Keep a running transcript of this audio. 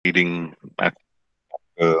reading at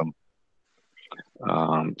uh,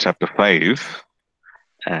 chapter 5,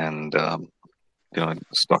 and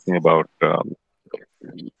it's talking about what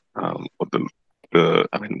the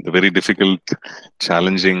very difficult,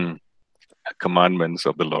 challenging commandments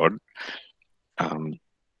of the Lord. Um,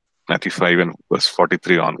 Matthew 5 and verse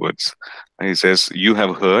 43 onwards. And he says, "You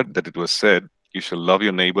have heard that it was said, you shall love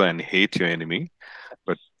your neighbor and hate your enemy.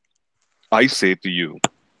 But I say to you,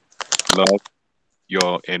 love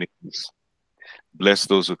your enemies. Bless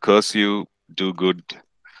those who curse you. Do good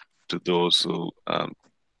to those who."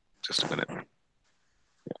 Just a minute.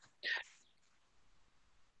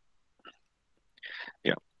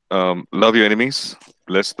 Yeah. Love your enemies.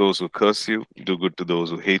 Bless those who curse you. Do good to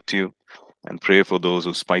those who hate you. And pray for those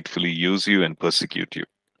who spitefully use you and persecute you,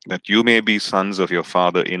 that you may be sons of your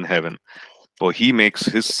Father in heaven. For he makes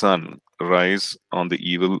his sun rise on the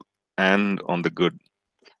evil and on the good,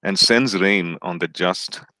 and sends rain on the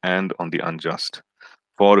just and on the unjust.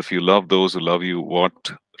 For if you love those who love you, what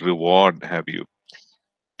reward have you?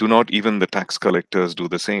 Do not even the tax collectors do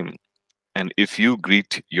the same? And if you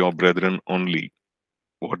greet your brethren only,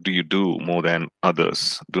 what do you do more than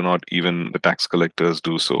others? Do not even the tax collectors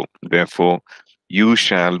do so? Therefore, you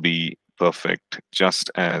shall be perfect,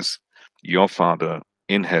 just as your Father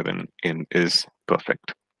in heaven is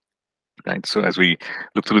perfect. Right. So as we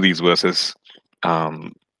look through these verses,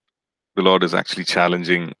 the Lord is actually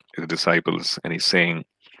challenging his disciples, and he's saying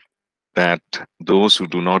that those who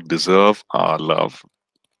do not deserve our love,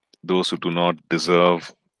 those who do not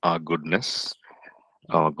deserve our goodness,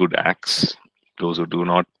 our good acts, those who do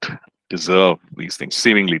not deserve these things,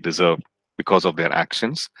 seemingly deserve because of their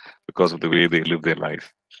actions, because of the way they live their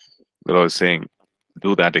life. The Lord is saying,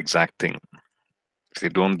 do that exact thing. If they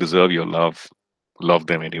don't deserve your love, love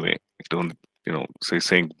them anyway. If don't, so he's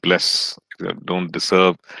saying, bless. If they don't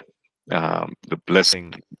deserve the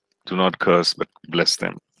blessing, do not curse, but bless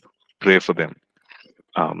them. Pray for them.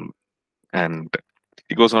 And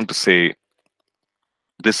he goes on to say,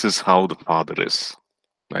 this is how the Father is.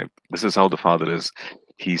 Right? This is how the Father is.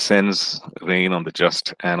 He sends rain on the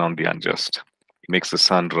just and on the unjust. He makes the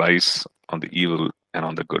sun rise on the evil and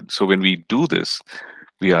on the good. So when we do this,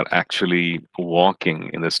 we are actually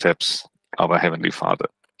walking in the steps of our Heavenly Father.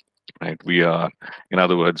 Right? We are, in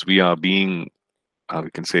other words, we are being, we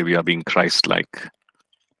can say we are being Christ-like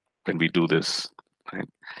when we do this. Right?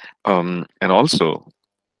 And also,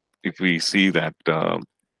 if we see that,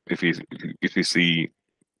 if we see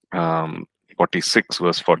 46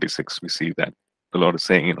 verse 46, we see that the Lord is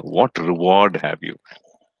saying, what reward have you?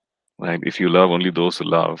 Right? If you love only those who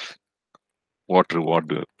love, what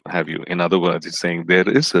reward have you? In other words, it's saying there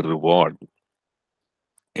is a reward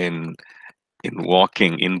in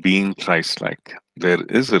walking, in being Christ-like. There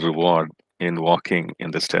is a reward in walking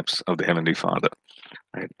in the steps of the Heavenly Father.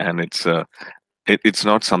 Right? And it's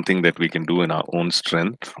not something that we can do in our own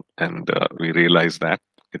strength, and we realize that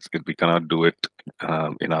we cannot do it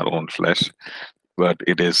in our own flesh, but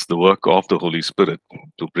it is the work of the Holy Spirit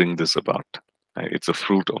to bring this about. It's a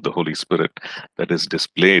fruit of the Holy Spirit that is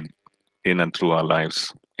displayed in and through our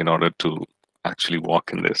lives in order to actually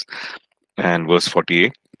walk in this. And verse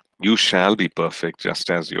 48, you shall be perfect just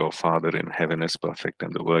as your Father in heaven is perfect.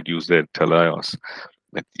 And the word used there, teleios,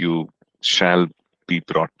 that you shall be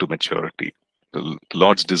brought to maturity. The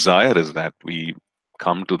Lord's desire is that we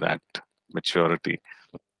come to that maturity,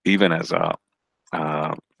 even as our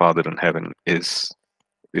Father in heaven is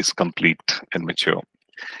complete and mature.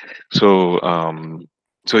 So,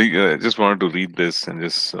 I just wanted to read this and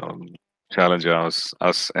just challenge us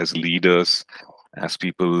as leaders, as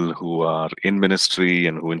people who are in ministry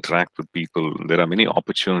and who interact with people. There are many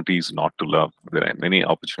opportunities not to love. There are many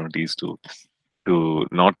opportunities to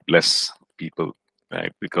not bless people,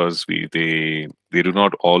 right? Because they do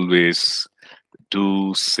not always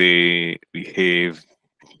do, say, behave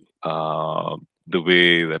the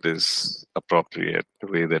way that is appropriate, the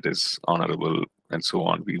way that is honorable, and so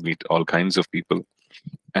on. We meet all kinds of people,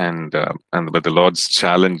 but the Lord's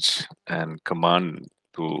challenge and command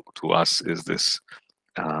to us is this.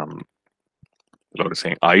 The Lord is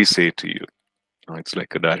saying, "I say to you," it's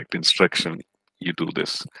like a direct instruction. You do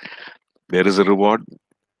this. There is a reward.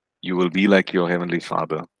 You will be like your Heavenly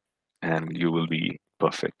Father, and you will be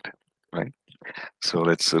perfect. Right. So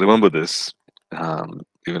let's remember this,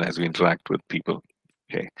 even as we interact with people.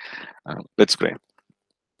 Okay. Let's pray.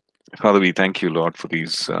 Father, we thank you, Lord, for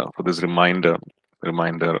this reminder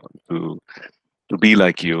to be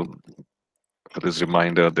like you, for this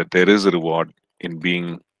reminder that there is a reward in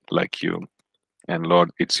being like you. And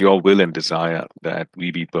Lord, it's your will and desire that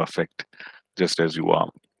we be perfect just as you are.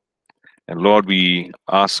 And Lord, we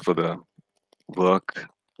ask for the work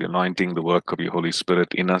the anointing, the work of your Holy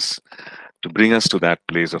Spirit in us to bring us to that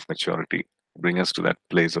place of maturity, bring us to that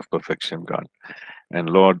place of perfection, God. And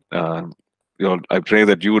Lord, I pray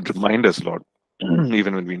that you would remind us, Lord,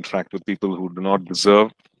 even when we interact with people who do not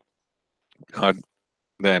deserve, God,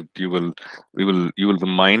 that you will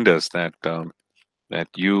remind us that that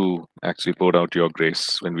you actually poured out your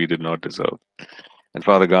grace when we did not deserve. And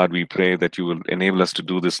Father God, we pray that you will enable us to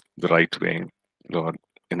do this the right way, Lord.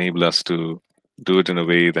 Enable us to do it in a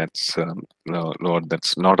way that's, Lord,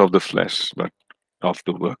 that's not of the flesh, but of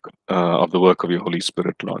the work of your Holy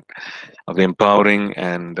Spirit, Lord, of the empowering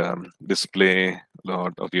and display,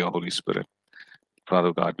 Lord, of your Holy Spirit.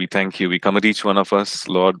 Father God, we thank you. We commit each one of us,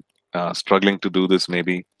 Lord, struggling to do this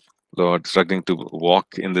maybe, Lord, struggling to walk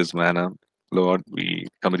in this manner. Lord, we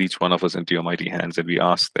commit each one of us into your mighty hands, and we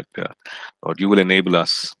ask that, Lord, you will enable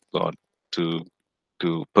us, Lord, to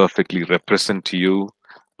perfectly represent you,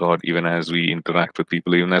 Lord, even as we interact with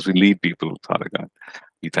people, even as we lead people, Father God.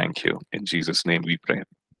 We thank you. In Jesus' name we pray.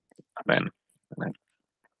 Amen. Amen.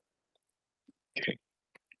 Okay.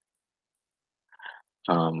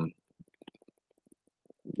 Um,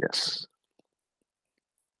 yes.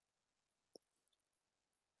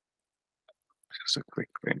 Just a quick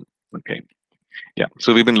thing. Okay. Yeah.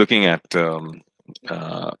 So we've been looking at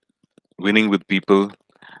uh, winning with people.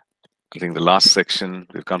 I think the last section,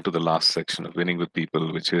 we've come to the last section of winning with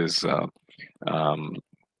people, which is um,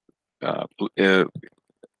 uh, uh,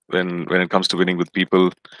 when it comes to winning with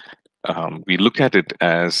people, we look at it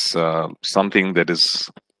as something that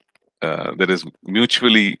is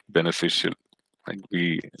mutually beneficial. Like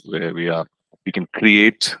we can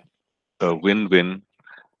create a win-win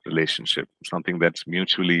relationship, something that's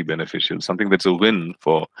mutually beneficial, something that's a win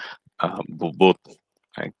for both,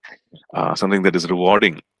 right? Something that is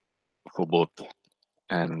rewarding for both,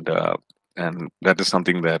 and that is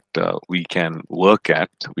something that we can work at,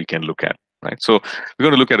 we can look at, right? So we're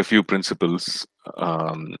going to look at a few principles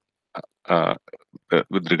um, uh,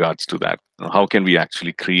 with regards to that. How can we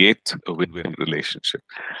actually create a win-win relationship?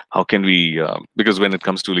 How can we, because when it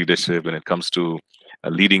comes to leadership, when it comes to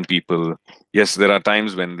leading people, yes, there are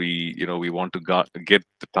times when we want to get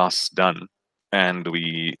the tasks done, and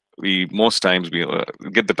we most times we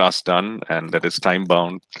get the task done, and that is time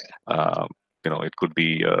bound. Uh, it could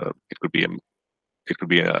be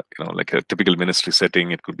like a typical ministry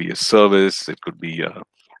setting. It could be a service. It could be a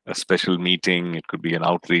special meeting. It could be an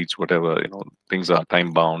outreach. Whatever, things are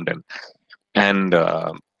time bound, and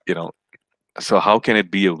so how can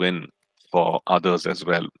it be a win for others as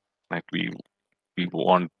well? Like we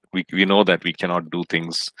know that we cannot do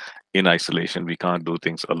things in isolation. We can't do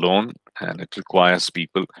things alone, and it requires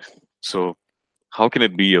people. So how can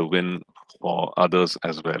it be a win for others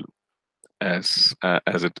as well as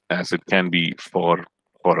it can be for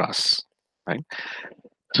us, right?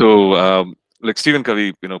 So like Stephen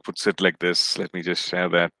Covey puts it like this. Let me just share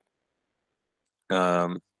that.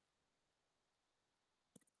 um,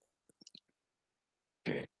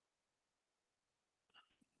 okay.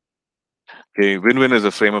 Okay, win-win is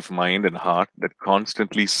a frame of mind and heart that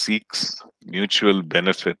constantly seeks mutual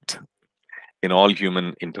benefit in all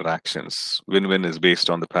human interactions. Win-win is based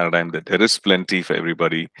on the paradigm that there is plenty for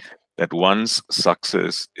everybody, that one's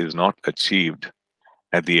success is not achieved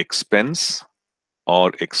at the expense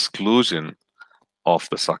or exclusion of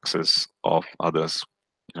the success of others.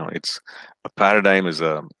 It's a paradigm it's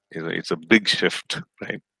a big shift,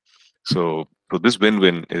 right? So this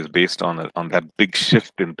win-win is based on that big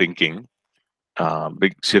shift in thinking,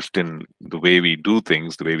 big shift in the way we do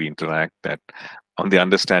things, the way we interact, that on the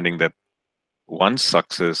understanding that one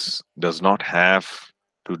success does not have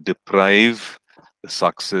to deprive the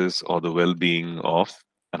success or the well-being of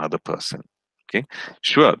another person. Okay,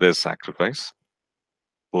 sure, there's sacrifice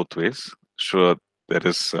both ways. Sure, there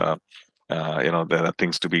is there are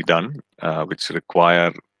things to be done which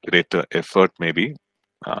require greater effort, maybe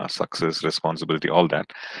success, responsibility, all that,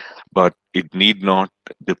 but it need not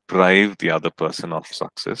deprive the other person of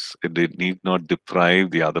success. It need not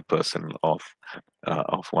deprive the other person of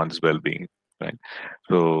one's well-being, right?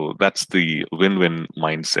 So that's the win-win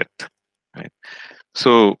mindset, right?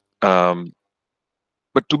 So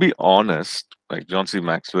but to be honest, like John C.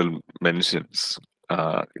 Maxwell mentions,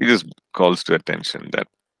 he just calls to attention that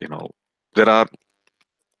there are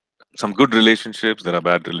some good relationships, there are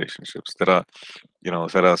bad relationships. There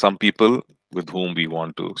are some people with whom we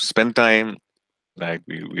want to spend time, like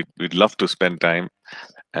we'd love to spend time,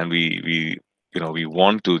 and we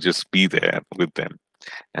want to just be there with them.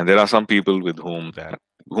 And there are some people with whom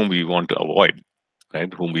we want to avoid,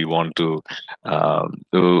 right? Whom we want to,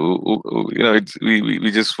 it's,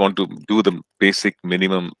 we just want to do the basic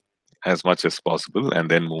minimum as much as possible and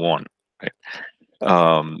then move on. Right?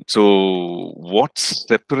 So what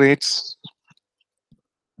separates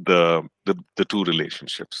the two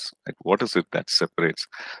relationships? Like, what is it that separates?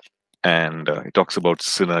 And it talks about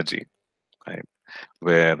synergy, right?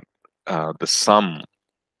 Where the sum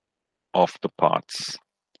of the parts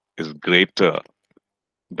is greater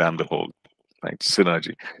than the whole, right?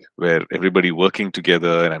 Synergy, where everybody working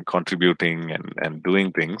together and contributing and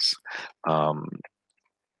doing things, um,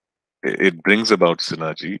 it brings about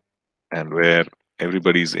synergy, and where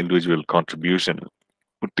everybody's individual contribution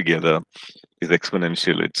put together is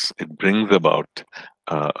exponential. It brings about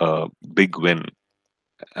a big win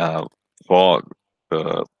uh, for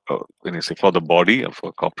the when you say for the body or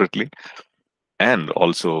for corporately, and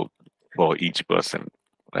also for each person,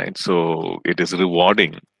 right? So it is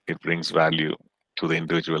rewarding. It brings value to the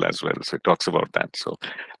individual as well. So it talks about that. So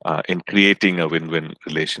in creating a win-win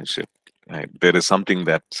relationship, right, there is something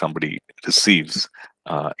that somebody receives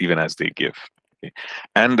even as they give. Okay?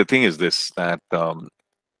 And the thing is this, that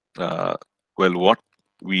uh, well, what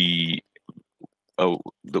we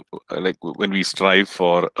the, like when we strive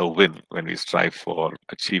for a win, when we strive for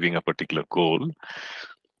achieving a particular goal,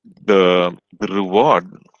 the reward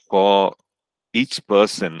for each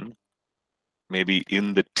person, maybe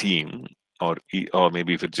in the team, or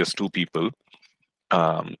maybe if it's just two people,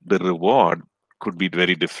 the reward could be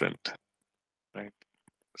very different, right?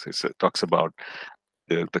 So it talks about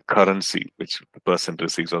the currency which the person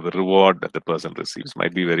receives, or the reward that the person receives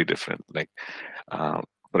might be very different. Like, uh,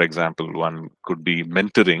 for example, one could be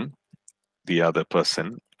mentoring the other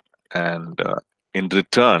person, and in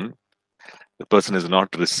return, the person is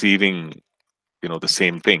not receiving, the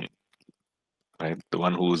same thing, right? The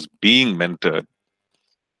one who's being mentored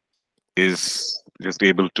is just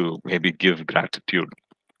able to maybe give gratitude,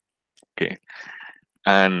 okay,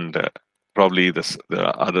 and probably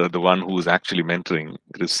the one who's actually mentoring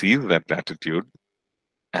receives that gratitude,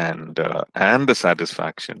 and the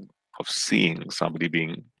satisfaction of seeing somebody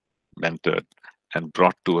being mentored and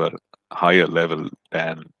brought to a higher level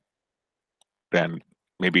than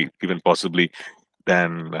maybe even possibly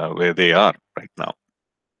than where they are right now,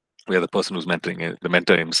 where the person who's mentoring the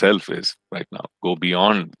mentor himself is right now, go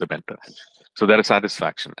beyond the mentor. So that is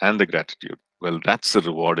satisfaction and the gratitude. Well, that's a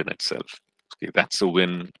reward in itself. Okay, that's a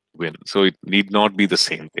win-win. So it need not be the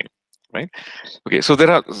same thing, right? Okay, so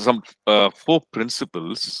there are some four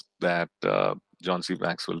principles that John C.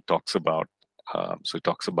 Maxwell talks about. So he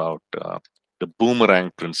talks about the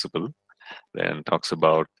boomerang principle, then talks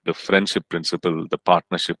about the friendship principle, the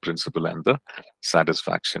partnership principle, and the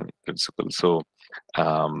satisfaction principle. So,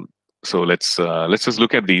 um, let's just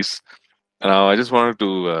look at these. Now, I just wanted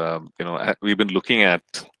to, we've been looking at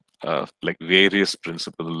like various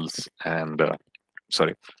principles, and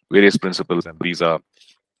sorry, various principles, and these are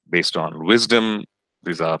based on wisdom.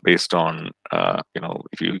 These are based on,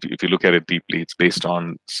 if you look at it deeply, it's based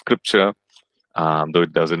on scripture, though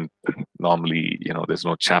it doesn't normally, there's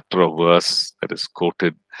no chapter or verse that is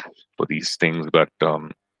quoted for these things. But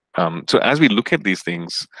so as we look at these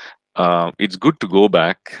things, it's good to go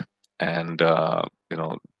back and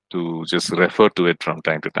to just refer to it from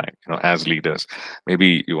time to time. As leaders,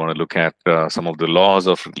 maybe you want to look at some of the laws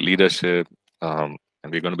of leadership, and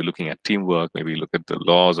we're going to be looking at teamwork. Maybe look at the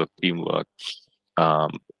laws of teamwork. Um,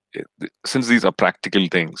 since these are practical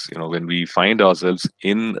things, when we find ourselves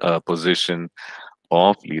in a position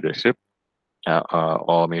of leadership,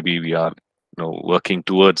 or maybe we are working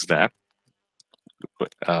towards that,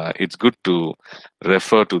 it's good to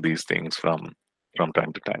refer to these things from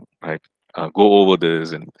time to time, right? Go over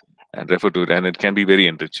this and refer to it, and it can be very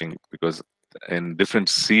enriching, because in different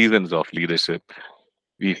seasons of leadership,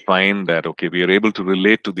 we find that, okay, we are able to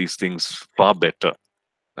relate to these things far better,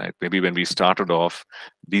 right? Maybe when we started off,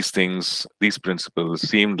 these principles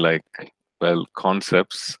seemed like, well,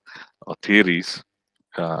 concepts or theories,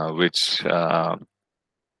 which we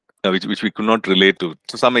could not relate to.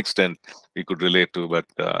 To some extent, we could relate to, but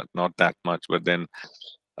not that much. But then,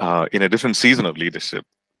 in a different season of leadership,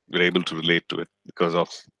 we're able to relate to it because of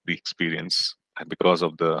the experience, and because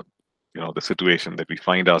of the situation that we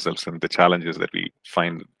find ourselves in, the challenges that we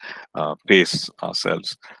face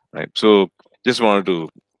ourselves, right? So just wanted to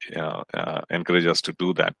encourage us to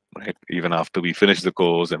do that, right? Even after we finish the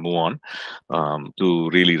course and move on, to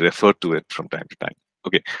really refer to it from time to time.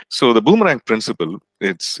 Okay, so the boomerang principle,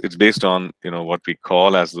 it's based on what we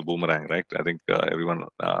call as the boomerang, right? I think everyone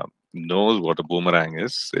knows what a boomerang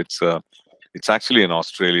is. It's actually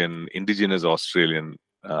an indigenous Australian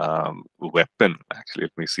weapon. Actually,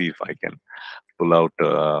 let me see if I can pull out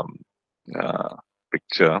a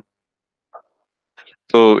picture.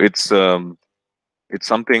 So it's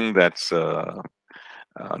something that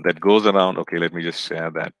goes around. Okay, let me just share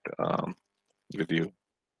that with you.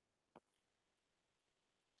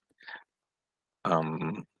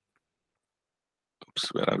 Um,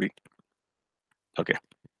 Oops, where are we? Okay,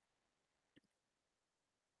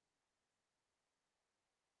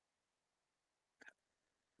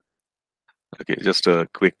 okay, just a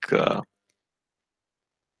quick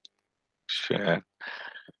share.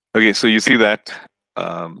 Okay, so you see that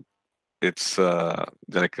um, it's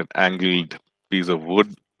like an angled piece of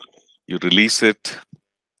wood. You release it,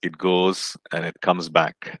 it goes, and it comes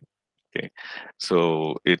back. Okay,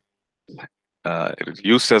 so it is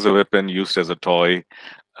used as a weapon, used as a toy,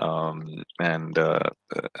 and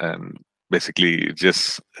basically it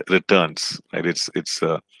just returns. Right? It's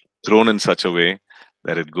thrown in such a way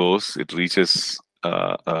that it goes, it reaches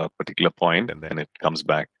a particular point, and then it comes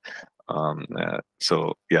back.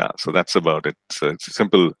 So yeah, so that's about it. So it's a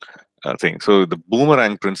simple thing. So the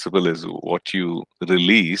boomerang principle is what you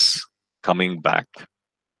release coming back.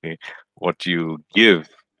 Okay? What you give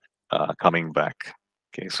coming back.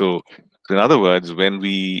 Okay, so in other words, when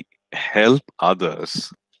we help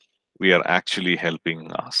others, we are actually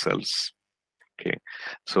helping ourselves. Okay,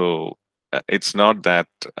 so it's not that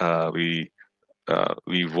we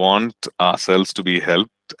want ourselves to be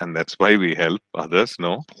helped, and that's why we help others.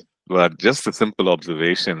 No, but just a simple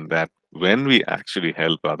observation that when we actually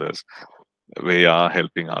help others, we are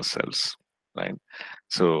helping ourselves, right?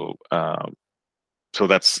 So, so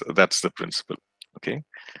that's the principle. Okay,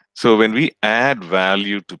 so when we add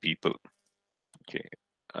value to people, okay,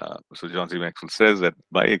 so John C. Maxwell says that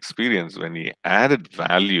by experience, when he added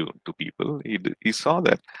value to people, he saw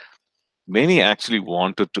that many actually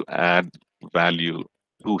wanted to add value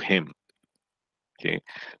to him. Okay,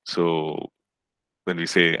 so when we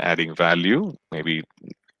say adding value, maybe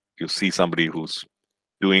you see somebody who's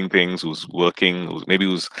doing things, who's working,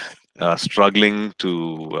 who's struggling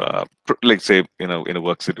to, like say, in a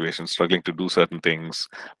work situation, struggling to do certain things,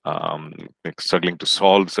 like struggling to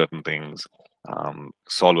solve certain things,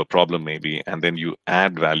 solve a problem maybe, and then you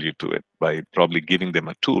add value to it by probably giving them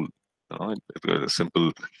a tool. A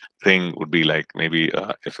simple thing would be like maybe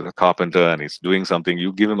if it's a carpenter and he's doing something,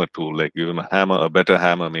 you give him a tool, like give him a hammer, a better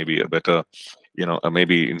hammer, maybe a better,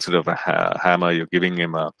 maybe instead of a hammer, you're giving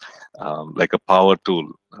him a like a power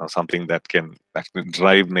tool, something that can actually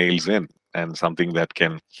drive nails in, and something that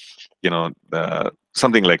can,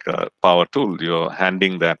 something like a power tool. You're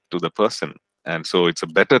handing that to the person, and so it's a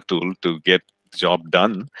better tool to get the job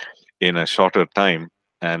done in a shorter time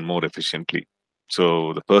and more efficiently.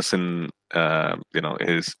 So the person,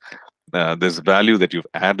 is there's value that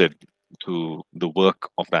you've added to the work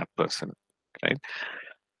of that person, right?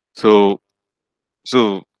 So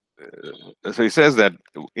so, so he says that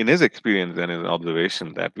in his experience and his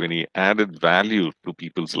observation, that when he added value to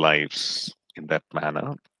people's lives in that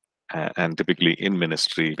manner, and typically in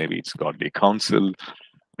ministry, maybe it's godly counsel,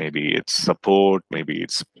 maybe it's support, maybe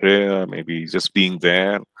it's prayer, maybe just being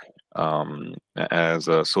there as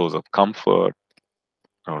a source of comfort,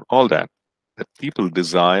 or all that people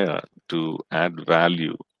desire to add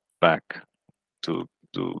value back to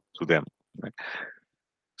them, right?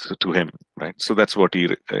 So to him, right? So that's what he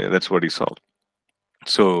saw.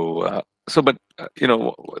 But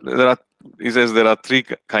there are, he says there are three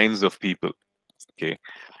kinds of people. Okay,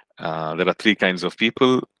 there are three kinds of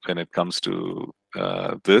people when it comes to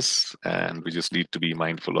this, and we just need to be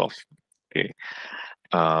mindful of. Okay,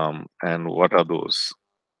 and what are those?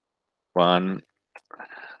 One,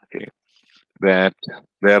 okay, that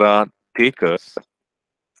there are takers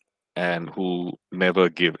and who never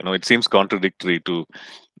give. It seems contradictory to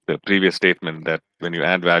the previous statement that when you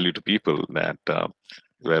add value to people, that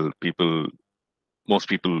well, most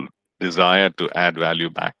people desire to add value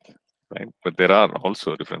back, right? But there are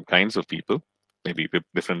also different kinds of people, maybe with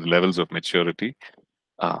different levels of maturity,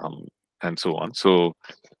 um, and so on. So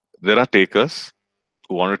there are takers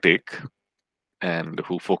who want to take and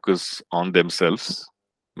who focus on themselves,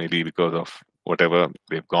 maybe because of whatever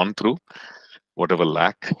they've gone through, whatever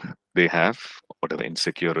lack they have, whatever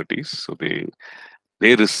insecurities. So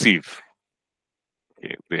they receive,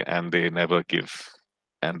 okay, and they never give,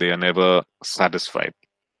 and they are never satisfied.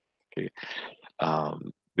 Okay,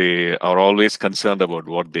 they are always concerned about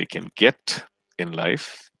what they can get in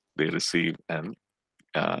life. They receive, and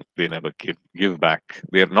they never give back.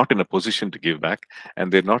 They are not in a position to give back,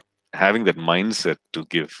 and they're not having that mindset to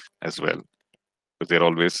give as well, because they're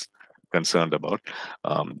always concerned about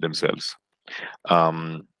themselves.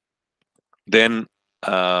 Um, then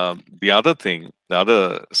the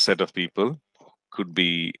other set of people could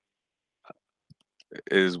be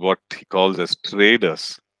is what he calls as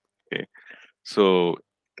traders. Okay, So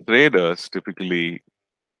traders typically,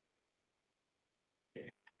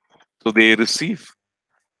 so they receive,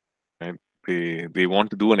 right? They want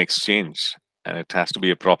to do an exchange, and it has to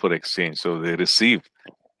be a proper exchange. So they receive,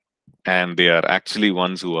 and they are actually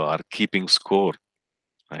ones who are keeping score,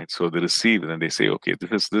 right? So they receive, and then they say, okay,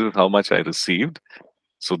 this is how much I received,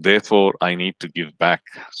 so therefore I need to give back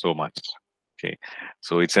so much. Okay,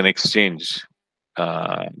 so it's an exchange.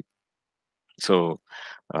 Uh, so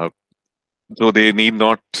uh, so they need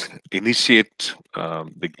not initiate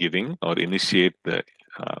the giving or initiate the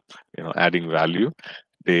adding value.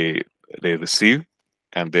 They they receive,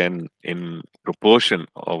 and then in proportion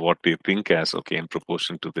of what they think as, okay, in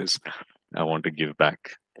proportion to this, I want to give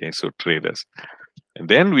back. Okay, so traders. And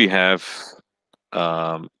then we have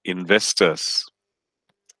investors.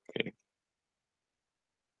 Okay.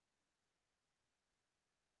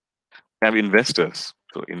 Have investors.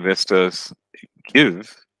 So investors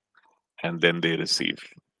give, and then they receive.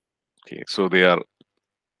 Okay, so they are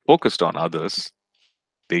focused on others.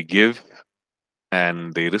 They give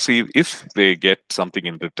and they receive. If they get something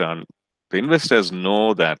in return, the investors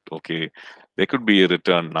know that, okay, there could be a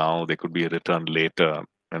return now, there could be a return later,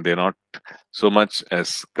 and they're not so much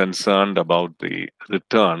as concerned about the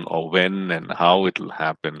return or when and how it will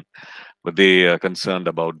happen, but they are concerned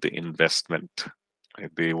about the investment.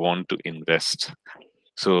 Right? They want to invest.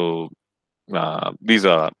 So these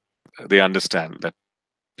are, they understand that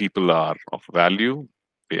people are of value.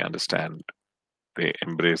 They understand, they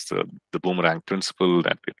embrace the boomerang principle,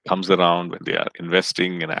 that it comes around when they are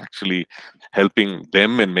investing and actually helping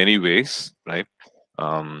them in many ways, right?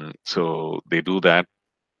 So they do that.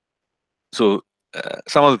 So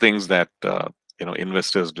some of the things that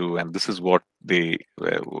investors do, and this is what they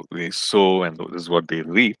sow, and this is what they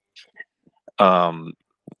reap. Um,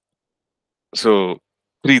 so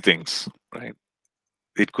three things, right?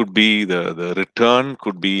 It could be the return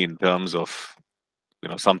could be in terms of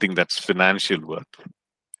something that's financial worth.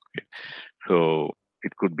 Okay. So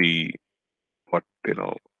it could be what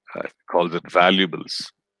calls it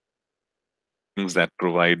valuables, things that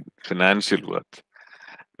provide financial worth.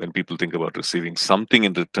 When people think about receiving something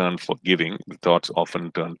in return for giving, the thoughts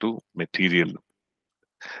often turn to material.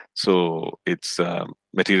 So it's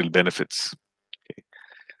material benefits.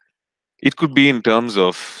 It could be in terms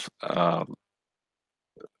of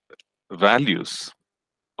values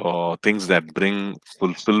or things that bring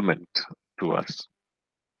fulfillment to us.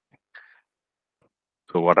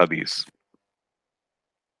 So what are these?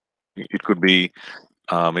 It could be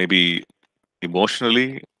maybe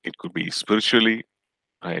emotionally. It could be spiritually.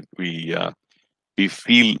 Right? We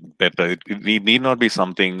feel better. It need not be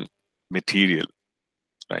something material,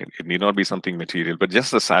 right? It need not be something material, but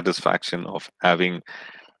just the satisfaction of having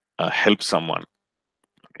helped someone.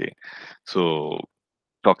 Okay, so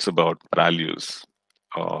talks about values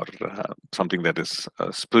or something that is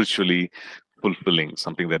spiritually fulfilling,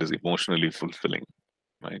 something that is emotionally fulfilling,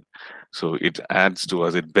 right? So it adds to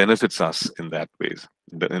us, it benefits us in that ways,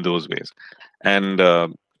 in those ways. And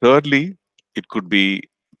thirdly, it could be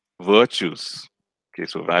virtues. Okay,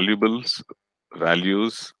 so values,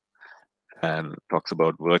 and talks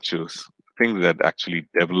about virtues, things that actually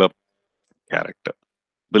develop character,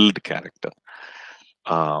 build character.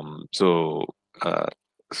 Um, so, uh,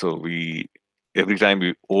 so we every time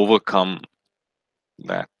we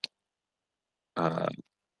that, uh,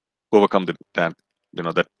 overcome that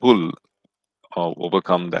that pull, or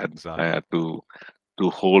overcome that desire to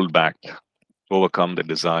hold back, overcome the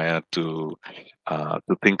desire to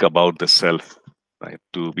think about the self, right?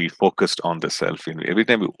 To be focused on the self. Every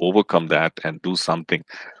time we overcome that and do something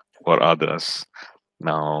for others,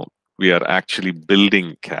 now we are actually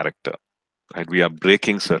building character, right? We are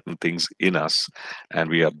breaking certain things in us, and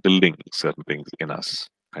we are building certain things in us.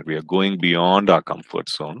 Right? We are going beyond our comfort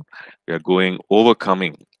zone. We are going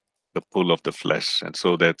overcoming the pull of the flesh, and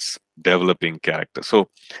so that's developing character. So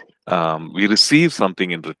we receive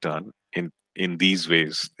something in return in these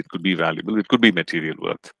ways. It could be valuable. It could be material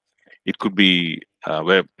worth. It could be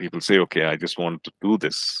where people say, "Okay, I just want to do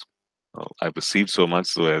this. I've received so much,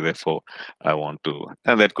 so therefore I want to."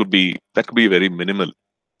 And that could be very minimal,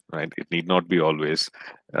 right? It need not be always,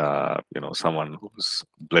 someone who's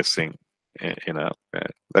blessing in a.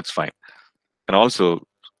 That's fine. And also,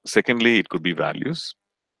 secondly, it could be values,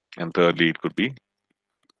 and thirdly, it could be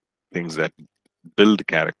things that build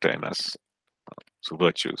character in us. So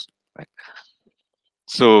virtues, right?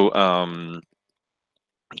 So,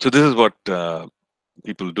 so this is what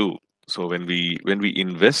people do. So when we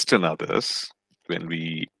invest in others, when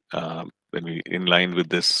we in line with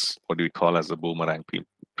this, what do we call as the boomerang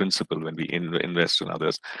principle when we invest in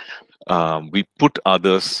others. We put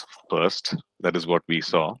others first. That is what we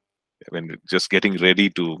saw when just getting ready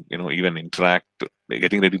to, even interact,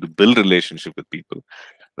 getting ready to build relationship with people.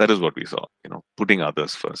 That is what we saw, putting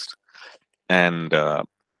others first. And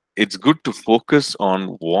it's good to focus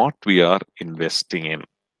on what we are investing in,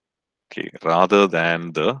 okay, rather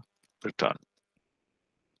than the return.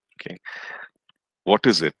 Okay, what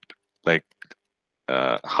is it like?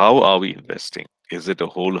 How are we investing? Is it a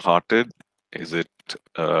wholehearted? Is it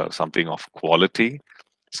something of quality,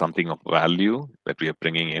 something of value that we are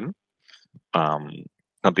bringing in? Um,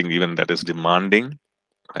 Something even that is demanding,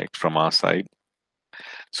 right, from our side.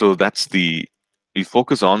 So we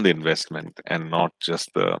focus on the investment and not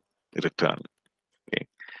just the return. Okay.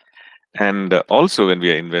 And also when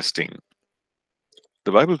we are investing,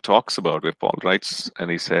 the Bible talks about where Paul writes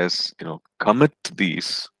and he says, commit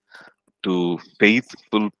these to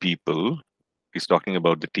faithful people. He's talking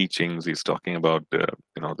about the teachings. He's talking about the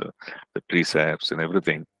precepts and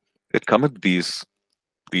everything. That commit these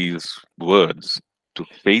words to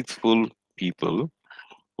faithful people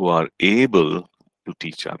who are able to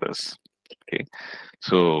teach others. Okay,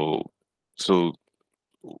 so so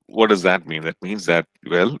what does that mean? That means that,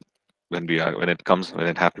 well, when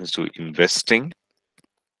it happens to investing,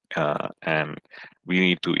 and we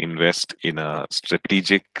need to invest in a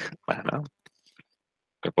strategic manner.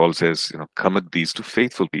 Paul says, commit these to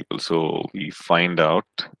faithful people. So we find out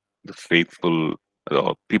the faithful,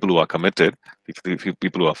 people who are committed,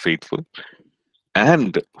 people who are faithful,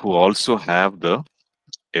 and who also have the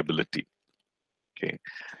ability. Okay,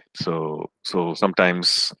 so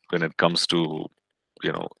sometimes when it comes to,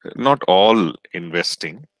 not all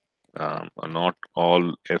investing, or not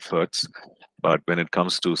all efforts, but when it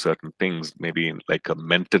comes to certain things, maybe like a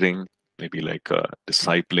mentoring, maybe like a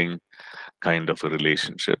discipling kind of a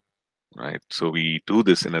relationship, right? So we do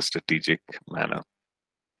this in a strategic manner,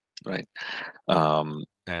 right?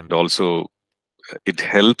 And also it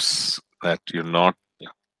helps that you're not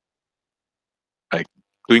like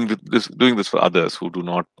doing this for others who do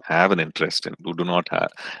not have an interest in, who do not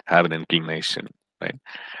have an inclination, right?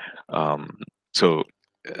 Um, so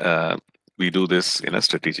we do this in a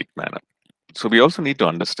strategic manner. So we also need to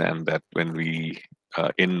understand that when we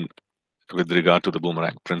in with regard to the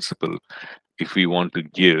boomerang principle, if we want to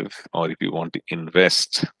give or if we want to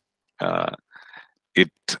invest, uh,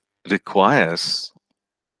 it requires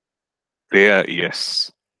their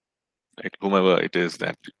yes, right? Whomever it is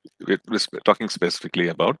that we're talking specifically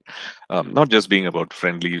about, not just being about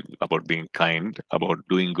friendly, about being kind, about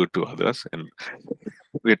doing good to others, and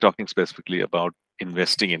we're talking specifically about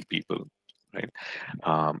investing in people, right?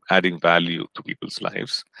 Adding value to people's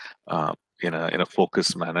lives in a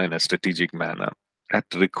focused manner, in a strategic manner that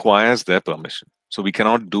requires their permission. So we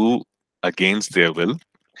cannot do against their will.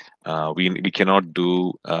 We cannot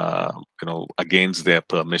do against their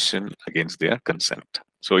permission, against their consent.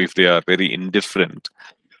 So if they are very indifferent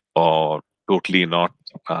or totally not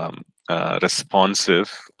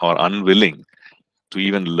responsive or unwilling to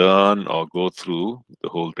even learn or go through the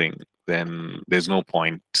whole thing, then there's no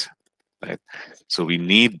point, right? So we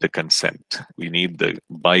need the consent, we need the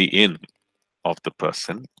buy-in of the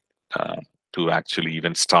person to actually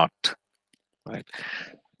even start, right?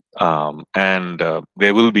 And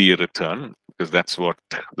there will be a return, because that's what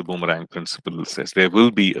the boomerang principle says. There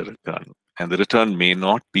will be a return, and the return may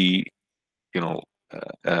not be, you know,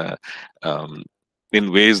 uh, uh, um,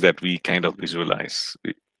 in ways that we kind of visualize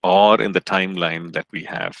or in the timeline that we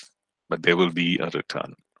have, but there will be a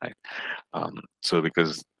return, right? So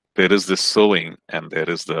because there is this sowing and there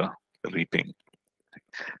is the reaping,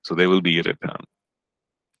 so there will be a return,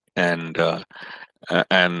 and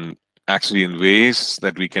and actually in ways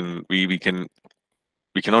that we cannot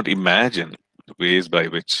imagine the ways by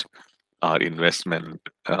which our investment,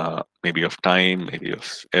 maybe of time, maybe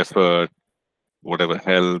of effort, whatever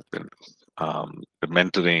help, and the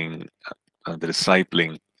mentoring, the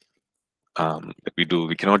discipling that we do,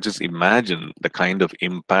 we cannot just imagine the kind of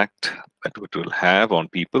impact that it will have on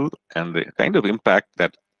people and the kind of impact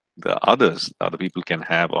that the other people can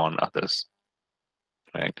have on others,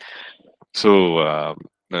 right? So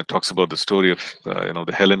it talks about the story of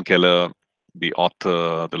the Helen Keller, the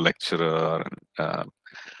author, the lecturer.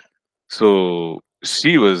 So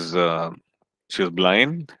she was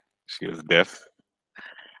blind, she was deaf,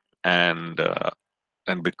 and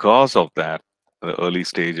because of that, the early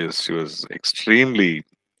stages, she was extremely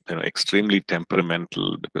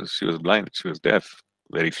temperamental because she was blind, she was deaf,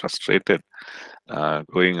 very frustrated,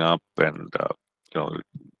 growing up, and you know,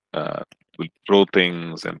 will throw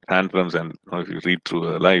things and tantrums, and if you read through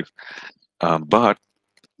her life, but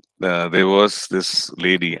there was this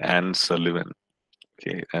lady, Anne Sullivan.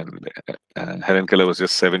 Okay, and Helen Keller was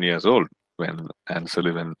just 7 years old when Anne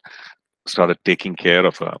Sullivan started taking care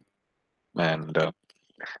of her, and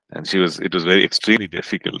she was. It was very extremely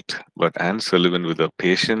difficult, but Anne Sullivan, with her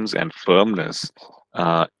patience and firmness,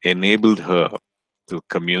 enabled her to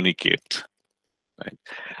communicate. Right,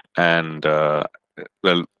 and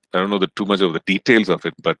well, I don't know too much of the details of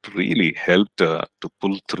it, but really helped her to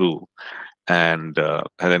pull through. And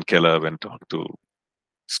Helen Keller went on to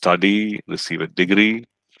study, receive a degree,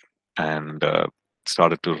 and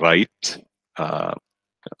started to write, uh,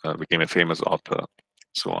 became a famous author,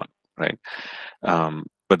 so on, right?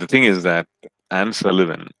 But the thing is that Anne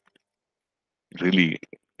Sullivan really,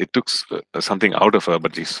 it took something out of her,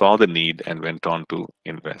 but she saw the need and went on to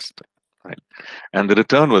invest, right? And the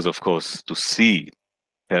return was, of course, to see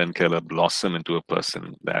Helen Keller blossom into a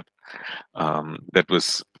person that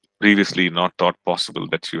was previously not thought possible,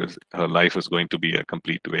 that her life was going to be a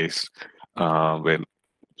complete waste, when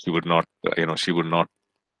she would not, she would not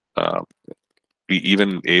uh, be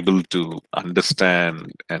even able to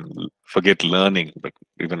understand and forget learning, but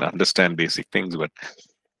even understand basic things. But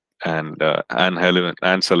and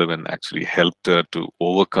Anne Sullivan actually helped her to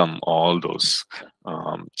overcome all those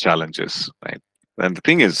challenges, right? And the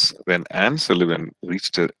thing is, when Anne Sullivan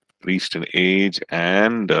reached an age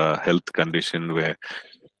and health condition where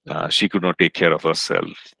she could not take care of herself,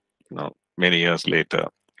 many years later,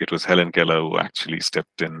 it was Helen Keller who actually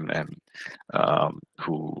stepped in and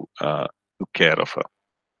who took care of her,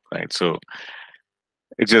 right? So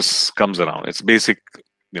it just comes around. It's basic,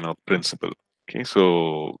 principle. Okay,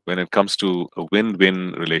 so when it comes to a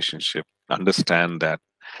win-win relationship, understand that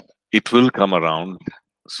it will come around.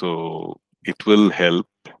 So it will help.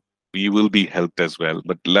 We will be helped as well,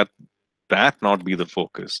 but let that not be the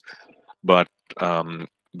focus. But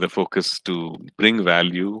the focus to bring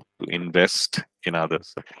value, to invest in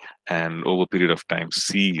others, and over a period of time,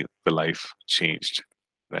 see the life changed,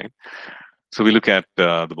 right? So we look at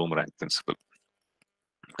the boomerang principle.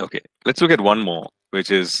 Okay, let's look at one more, which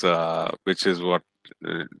is what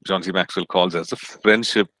John C. Maxwell calls as the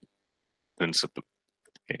friendship principle.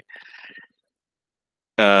 Okay,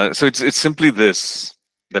 so it's simply this,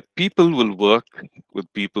 that people will work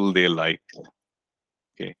with people they like.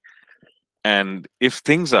 Okay, and if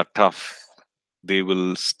things are tough, they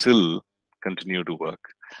will still continue to work.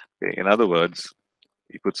 Okay, in other words,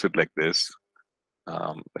 he puts it like this.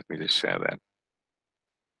 Let me just share that.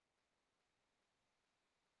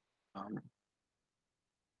 Um,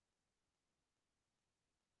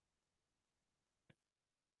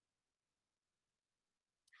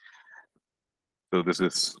 so this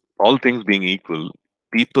is, all things being equal,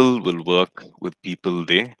 people will work with people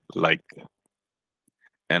they like.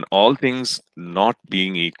 And all things not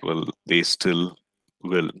being equal, they still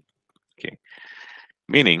will. Okay,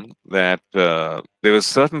 meaning that there are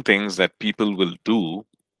certain things that people will do.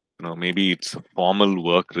 Maybe it's a formal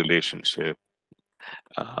work relationship.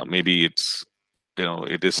 Maybe it's,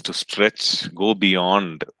 it is to stretch, go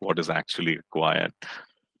beyond what is actually required.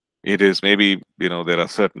 It is maybe, there are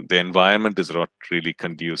certain, the environment is not really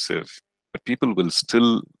conducive, but people will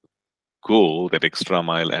still go that extra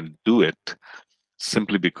mile and do it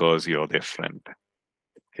simply because you're their friend.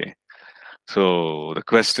 Okay. So the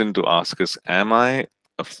question to ask is, am I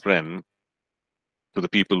a friend to the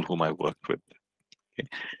people whom I work with? Okay.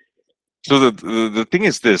 So the thing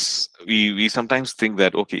is this, we sometimes think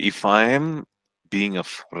that, okay, if I am being a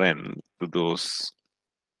friend to those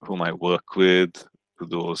whom I work with, to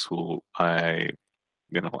those who I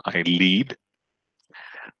lead,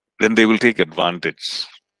 then they will take advantage.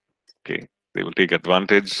 Okay. They will take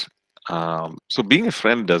advantage. So being a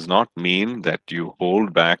friend does not mean that you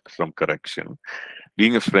hold back from correction.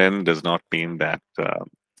 Being a friend does not mean that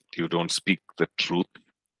you don't speak the truth.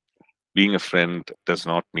 Being a friend does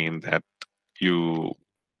not mean that you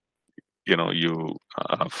you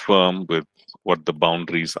are firm with what the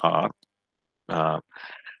boundaries are. Uh,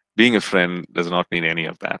 being a friend does not mean any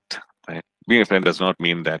of that. Right? Being a friend does not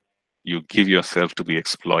mean that you give yourself to be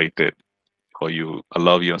exploited or you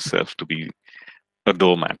allow yourself to be a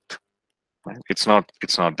doormat. Right? It's not.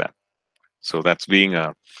 It's not that. So that's being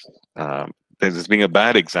a there's being a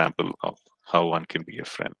bad example of how one can be a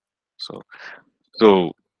friend. So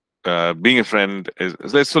so being a friend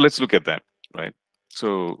let's look at that, right?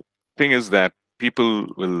 So thing is that people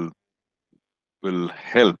will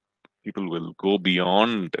help, people will go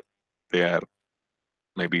beyond their,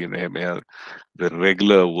 maybe the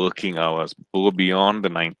regular working hours, go beyond the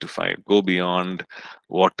 9 to 5, go beyond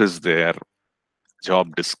what is their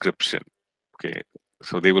job description. Okay,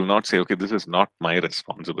 so they will not say, okay, this is not my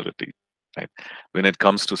responsibility. right? When it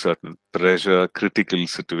comes to certain pressure, critical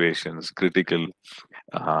situations, critical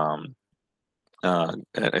um,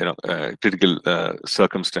 critical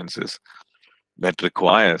circumstances that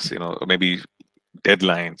requires, maybe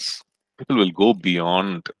deadlines, people will go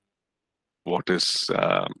beyond what is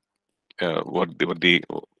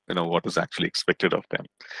what is actually expected of them,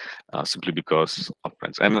 simply because of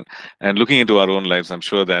friends. And looking into our own lives, I'm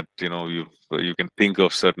sure that you can think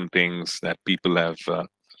of certain things that people have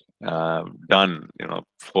done,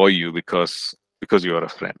 for you because you are a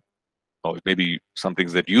friend, or maybe some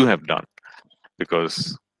things that you have done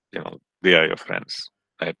because they are your friends,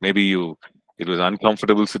 right? Maybe it was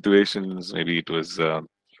uncomfortable situations, maybe it was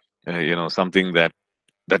something that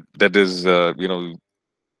is that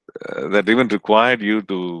even required you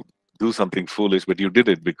to do something foolish, but you did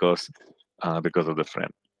it because of the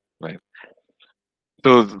friend, right?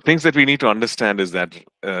 So the things that we need to understand is that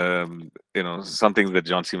some things that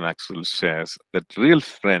John C. Maxwell shares, that real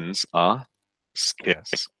friends are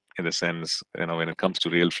scarce, in the sense, when it comes to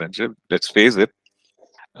real friendship, let's face it,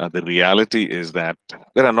 the reality is that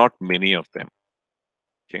there are not many of them.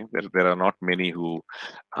 Okay, there are not many who,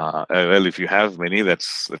 well, if you have many,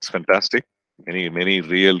 that's fantastic. Many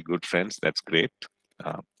real good friends, that's great.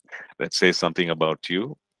 Uh, that says something about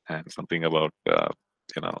you and something about about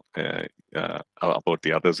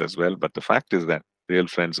the others as well. But the fact is that real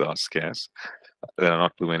friends are scarce. There are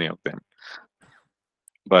not too many of them.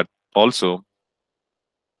 But also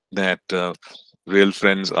that real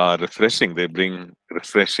friends are refreshing. They bring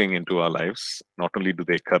refreshing into our lives. Not only do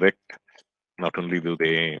they correct, not only do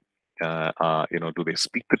they do they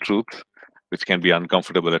speak the truth, which can be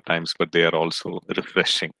uncomfortable at times, but they are also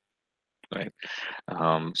refreshing, right?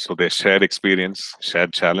 So they shared experience,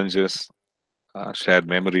 shared challenges, shared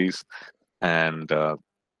memories, and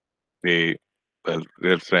they well,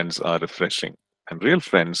 real friends are refreshing, and real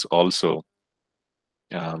friends also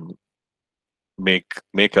um,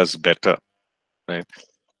 make us better, right?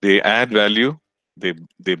 They add value, they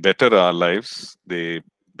better our lives, they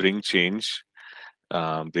bring change,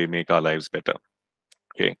 they make our lives better.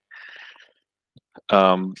 Okay.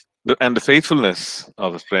 And the faithfulness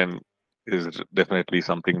of a friend is definitely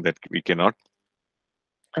something that we cannot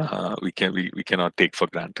take for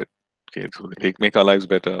granted. Okay, so they make our lives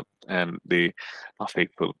better, and they are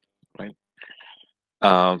faithful, right?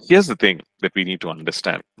 Here's the thing that we need to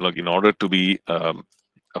understand. Look, in order to be a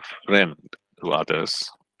friend to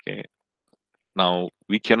others, okay, now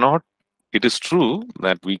we cannot. It is true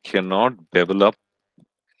that we cannot develop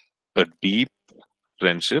a deep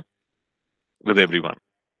friendship with everyone.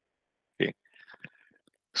 Okay,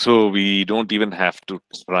 so we don't even have to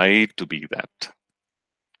try to be that.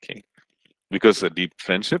 Okay, because a deep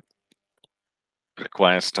friendship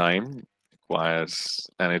requires time,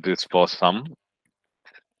 and it is for some,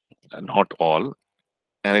 not all,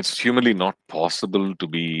 and it's humanly not possible to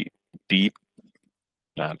be deep,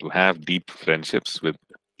 to have deep friendships with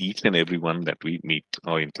each and everyone that we meet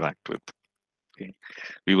or interact with. Okay?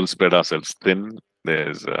 We will spread ourselves thin.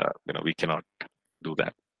 We cannot do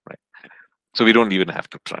that, right? So we don't even have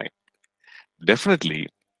to try. Definitely,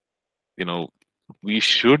 you know, we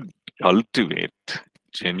should cultivate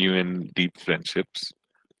genuine, deep friendships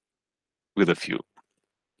with a few.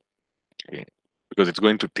 Okay? Because it's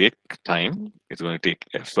going to take time, it's going to take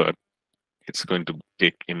effort, it's going to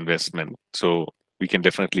take investment. So we can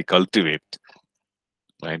definitely cultivate,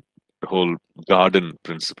 right? The whole garden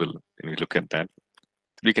principle, when we look at that,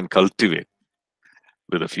 we can cultivate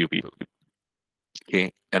with a few people.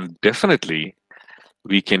 Okay. And definitely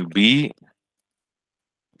we can be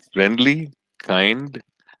friendly, kind,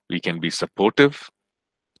 we can be supportive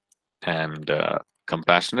and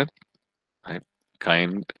compassionate, right?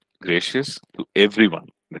 Kind, gracious to everyone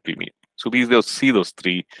that we meet. So see those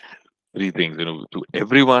three things, to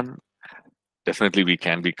everyone. Definitely we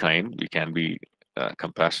can be kind, we can be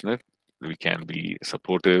compassionate, we can be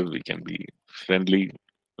supportive, we can be friendly,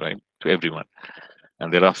 right, to everyone.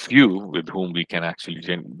 And there are few with whom we can actually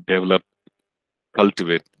develop,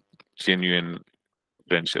 cultivate genuine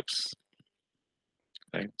friendships,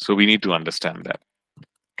 right? So we need to understand that.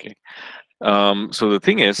 Okay. So the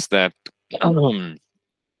thing is that um,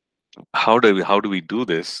 how do we do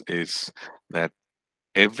this is that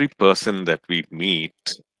every person that we meet,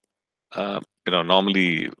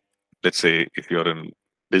 normally, let's say if you're in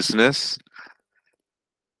business,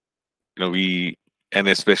 we, and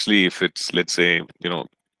especially if it's, let's say,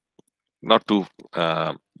 not too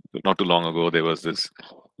uh, not too long ago, there was this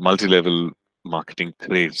multi-level marketing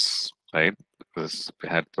craze, right? Because we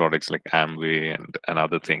had products like Amway and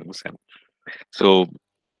other things, and so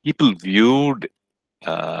people viewed,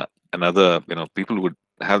 another, people would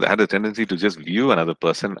have had a tendency to just view another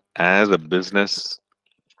person as a business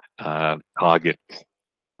target,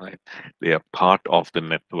 right? They are part of the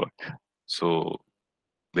network. So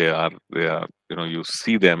they are, you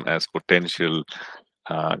see them as potential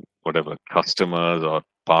whatever customers or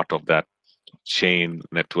part of that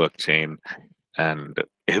network chain. And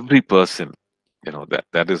every person,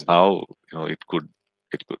 that is how, we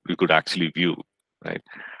could actually view, right?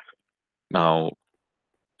 Now,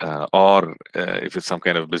 or if it's some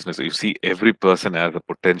kind of business, you see every person as a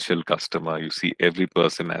potential customer. You see every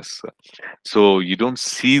person as so you don't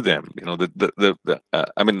see them.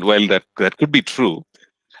 I mean, while that could be true,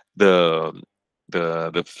 the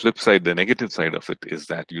the flip side, the negative side of it is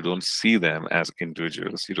that you don't see them as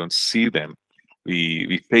individuals. You don't see them.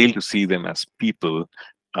 We fail to see them as people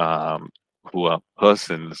um, who are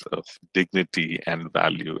persons of dignity and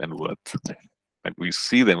value and worth. And we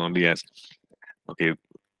see them only as, okay,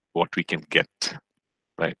 what we can get,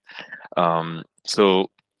 right? So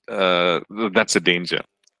that's a danger.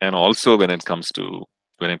 And also when it comes to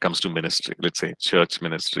ministry, let's say church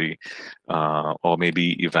ministry, or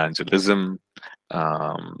maybe evangelism,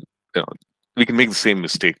 um, you know, we can make the same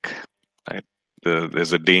mistake, right?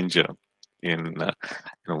 There's a danger in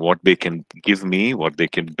what they can give me, what they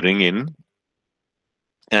can bring in,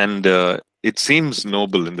 and it seems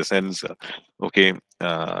noble in the sense, okay,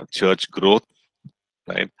 church growth,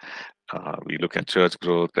 right? We look at church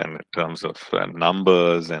growth and in terms of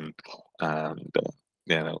numbers and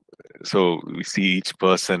so we see each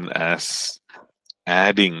person as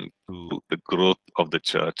adding to the growth of the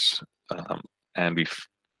church, and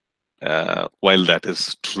while that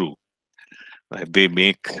is true, right, they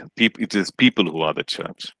make people. It is people who are the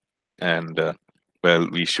church, and well,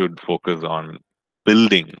 we should focus on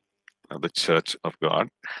building the church of God.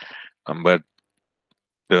 But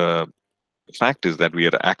the fact is that we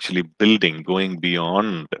are actually building, going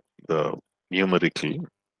beyond the numerical,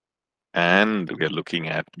 and we are looking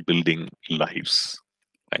at building lives.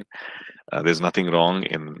 Right? There's nothing wrong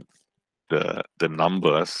in the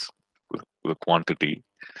numbers, the quantity,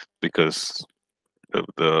 because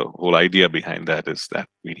the whole idea behind that is that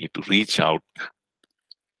we need to reach out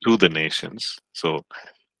to the nations. So,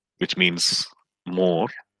 which means more,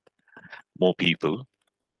 more people.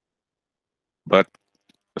 But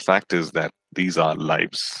the fact is that these are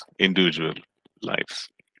lives, individual lives.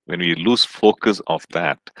 When we lose focus of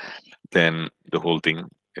that, then the whole thing,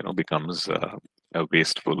 becomes a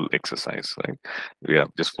wasteful exercise, right? We are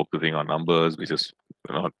just focusing on numbers. We just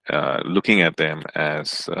not looking at them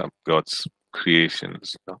as God's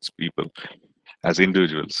creations, God's people, as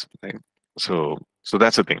individuals, right? So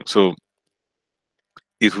that's the thing. So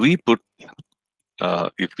if we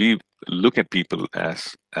if we look at people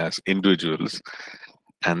as individuals,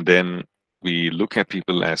 and then we look at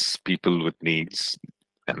people as people with needs,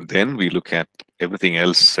 and then we look at everything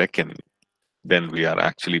else second, then we are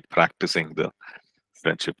actually practicing the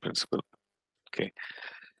friendship principle. Okay,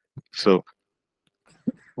 so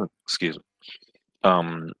excuse me.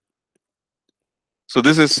 Um, so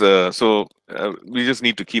this is we just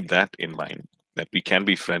need to keep that in mind, that we can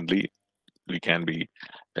be friendly. We can be,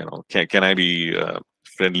 can I be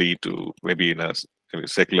friendly to maybe in a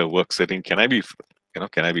secular work setting? Can I be,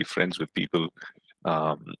 can I be friends with people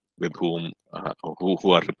with whom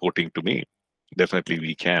who are reporting to me? Definitely,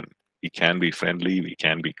 we can. We can be friendly. We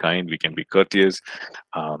can be kind. We can be courteous.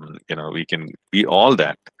 We can be all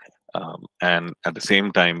that, and at the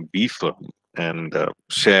same time be firm and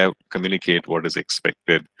communicate what is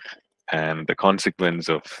expected, and the consequence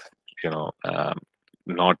of you know um,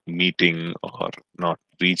 not meeting or not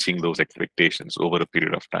reaching those expectations over a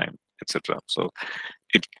period of time, etc. So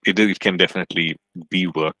it can definitely be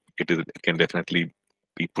work. It can definitely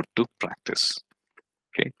be put to practice.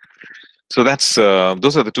 Okay, so that's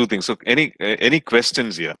those are the two things. So any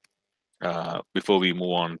questions here before we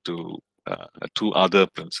move on to two other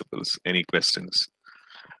principles? Any questions?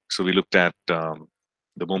 So we looked at the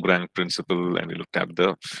boomerang principle, and we looked at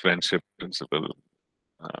the friendship principle.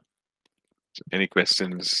 Uh, any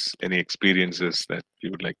questions, any experiences that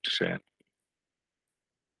you would like to share?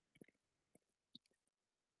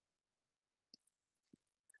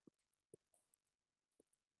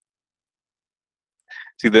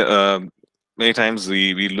 See, many times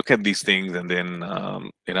we look at these things, and then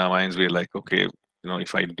in our minds we're like, okay,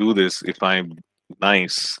 if I do this, if I'm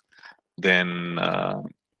nice, then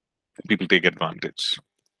people take advantage,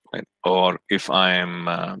 right? Or if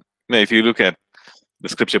I'm, if you look at the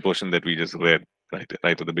scripture portion that we just read, right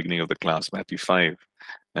at the beginning of the class, Matthew 5,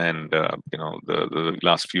 and the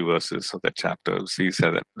last few verses of that chapter, he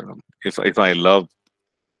said that if I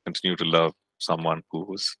continue to love someone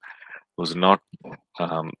who's who's not,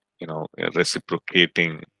 um,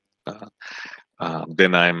 reciprocating, uh,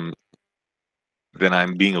 then I'm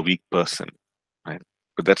being a weak person, right?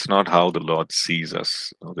 But that's not how the Lord sees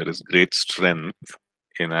us. There is great strength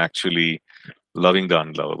in actually loving the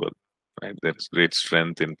unlovable, right? There is great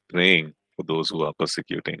strength in praying for those who are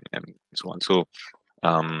persecuting and so on.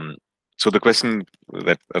 Um, so the question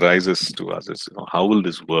that arises to us is, how will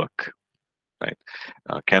this work, right?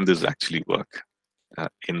 Can this actually work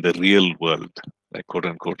in the real world, like quote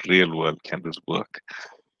unquote real world? Can this work?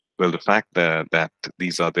 Well, the fact that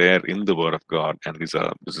these are there in the Word of God, and this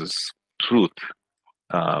is truth,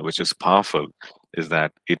 which is powerful, is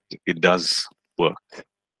that it does work.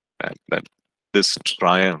 That this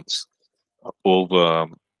triumphs over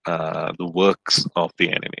the works of the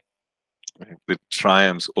enemy. Right? It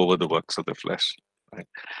triumphs over the works of the flesh. Right?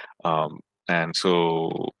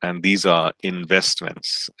 And these are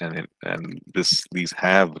investments, and these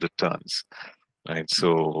have returns. Right?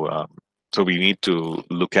 So we need to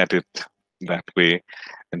look at it that way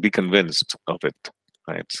and be convinced of it.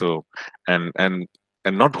 Right? So and and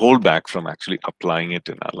and not hold back from actually applying it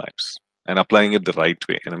in our lives and applying it the right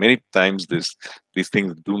way. And many times these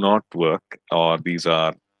things do not work, or these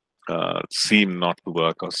are seem not to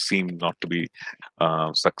work, or seem not to be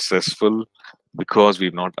successful, because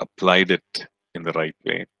we've not applied it in the right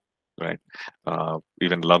way, right?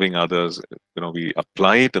 Even loving others, we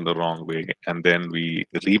apply it in the wrong way, and then we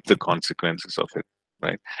reap the consequences of it,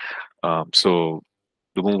 right? So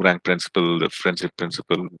the boomerang principle, the friendship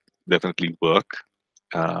principle, definitely work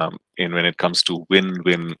in when it comes to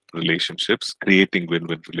win-win relationships, creating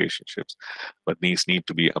win-win relationships, but these need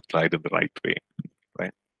to be applied in the right way,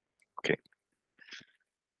 right? Okay.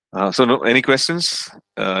 So, any questions?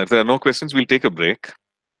 If there are no questions, we'll take a break,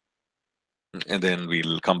 and then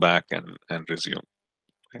we'll come back and resume.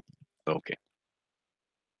 Okay.